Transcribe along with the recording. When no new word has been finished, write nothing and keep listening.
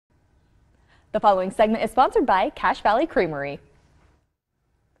The following segment is sponsored by Cache Valley Creamery.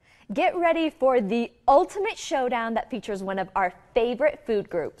 Get ready for the ultimate showdown that features one of our favorite food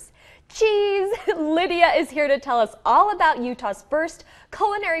groups, cheese. Lydia is here to tell us all about Utah's first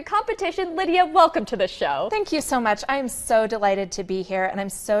culinary competition. Lydia, welcome to the show. Thank you so much. I am so delighted to be here, and I'm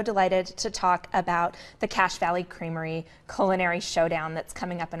so delighted to talk about the Cache Valley Creamery Culinary Showdown that's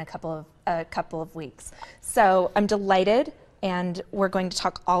coming up in a couple of weeks. So I'm delighted, and we're going to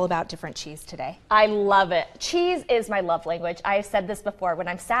talk all about different cheese today. I love it. Cheese is my love language. I've said this before. When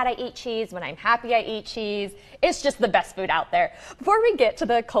I'm sad, I eat cheese. When I'm happy, I eat cheese. It's just the best food out there. Before we get to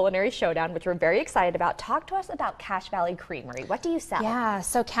the culinary showdown, which we're very excited about, talk to us about Cache Valley Creamery. What do you sell? Yeah,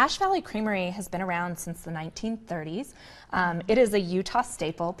 so Cache Valley Creamery has been around since the 1930s. It is a Utah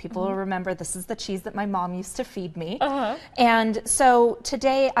staple. People will remember this is the cheese that my mom used to feed me. And so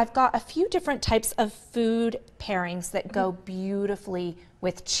today I've got a few different types of food pairings that go beautifully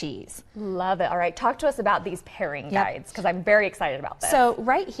with cheese. Love it. All right, talk to us about these pairing guides, because I'm very excited about this. So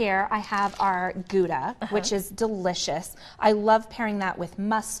right here I have our Gouda, which is delicious. I love pairing that with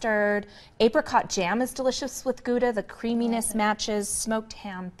mustard. Apricot jam is delicious with Gouda. The creaminess matches. Smoked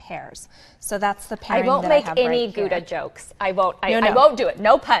ham pairs. So that's the pairing I won't that make I have any right Gouda here. jokes. I won't. I No. won't do it.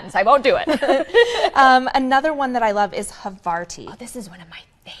 No puns. I won't do it. Another one that I love is Havarti. Oh, this is one of my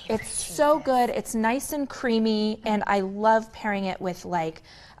favorite It's cheeses. so good. It's nice and creamy, and I love pairing it with like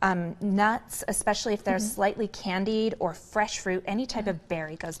nuts, especially if they're slightly candied, or fresh fruit. Any type of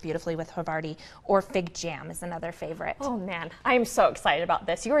berry goes beautifully with Havarti, or fig jam is another favorite. Oh man, I am so excited about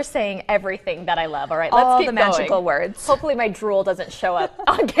this. You are saying everything that I love. All right, let's All keep the magical going. words. Hopefully my drool doesn't show up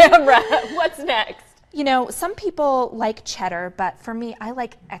on camera. What's next? You know, some people like cheddar, but for me, I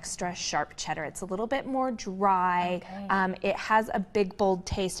like extra sharp cheddar. It's a little bit more dry. It has a big, bold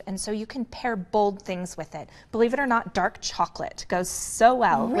taste, and so you can pair bold things with it. Believe it or not, dark chocolate goes so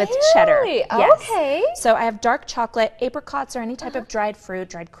well with cheddar. Yes. Okay. So I have dark chocolate, apricots, or any type of dried fruit,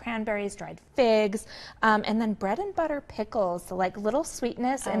 dried cranberries, dried figs, and then bread and butter pickles. So like little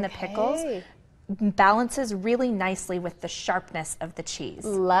sweetness in the pickles balances really nicely with the sharpness of the cheese.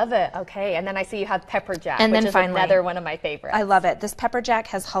 Love it. Okay, and then I see you have pepper jack, And which then is finally, another one of my favorites. I love it. This pepper jack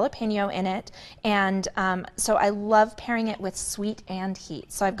has jalapeno in it, and so I love pairing it with sweet and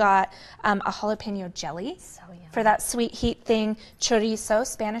heat. So I've got a jalapeno jelly for that sweet heat thing, chorizo,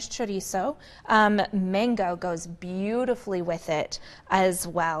 Spanish chorizo. Mango goes beautifully with it as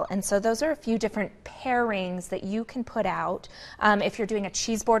well. And so those are a few different pairings that you can put out. If you're doing a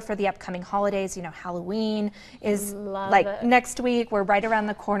cheese board for the upcoming holidays, you know, Halloween is next week. We're right around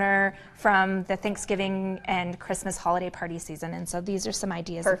the corner from the Thanksgiving and Christmas holiday party season. And so these are some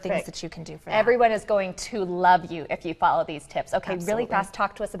ideas of things that you can do for that. Everyone is going to love you if you follow these tips. Okay, Absolutely. really fast,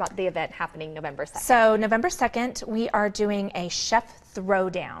 talk to us about the event happening November 2nd. So November 2nd, we are doing a chef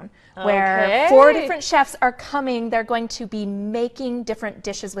throwdown where 4 different chefs are coming. They're going to be making different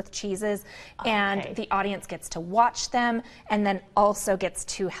dishes with cheeses, and the audience gets to watch them and then also gets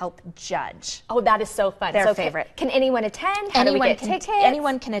to help judge. Oh, that is so fun. Their so favorite. Can anyone attend? How do we get tickets?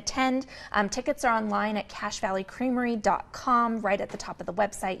 Anyone can attend. Tickets are online at cachevalleycreamery.com. Right at the top of the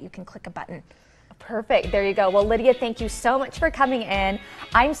website, you can click a button. Perfect. There you go. Well, Lydia, thank you so much for coming in.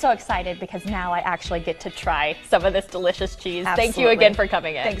 I'm so excited because now I actually get to try some of this delicious cheese. Absolutely. Thank you again for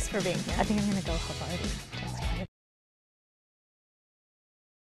coming in. Thanks for being here. I think I'm going to go Havarti.